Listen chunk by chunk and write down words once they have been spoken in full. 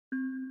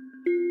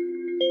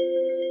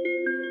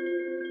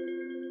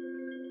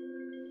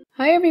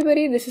Hi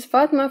everybody, this is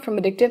Fatma from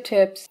Addictive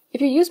Tips. If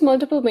you use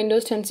multiple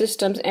Windows 10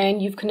 systems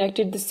and you've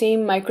connected the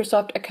same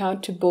Microsoft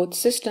account to both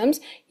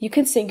systems, you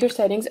can sync your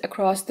settings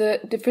across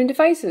the different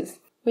devices.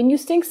 When you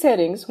sync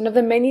settings, one of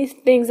the many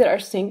things that are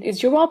synced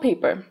is your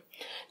wallpaper.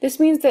 This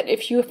means that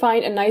if you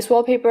find a nice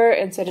wallpaper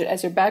and set it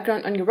as your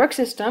background on your work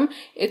system,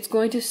 it's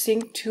going to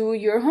sync to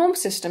your home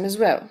system as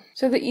well.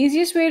 So the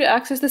easiest way to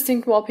access the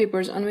synced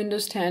wallpapers on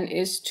Windows 10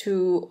 is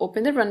to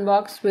open the Run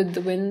box with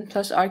the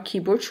Win+R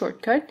keyboard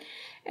shortcut.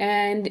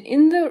 And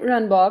in the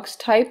Run box,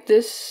 type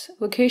this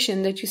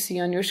location that you see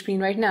on your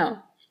screen right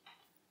now.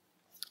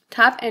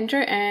 Tap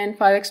Enter and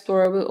File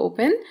Explorer will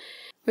open.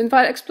 When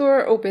File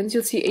Explorer opens,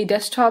 you'll see a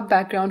desktop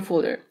background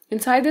folder.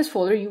 Inside this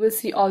folder, you will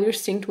see all your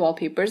synced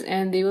wallpapers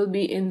and they will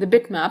be in the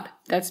bitmap,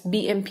 that's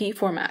BMP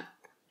format.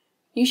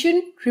 You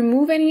shouldn't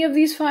remove any of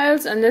these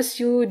files unless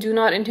you do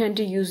not intend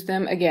to use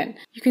them again.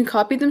 You can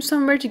copy them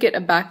somewhere to get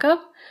a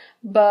backup,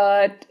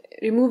 but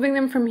removing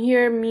them from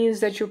here means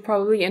that you'll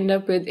probably end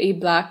up with a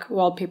black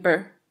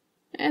wallpaper.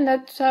 And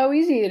that's how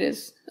easy it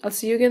is. I'll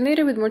see you again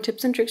later with more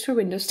tips and tricks for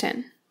Windows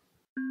 10.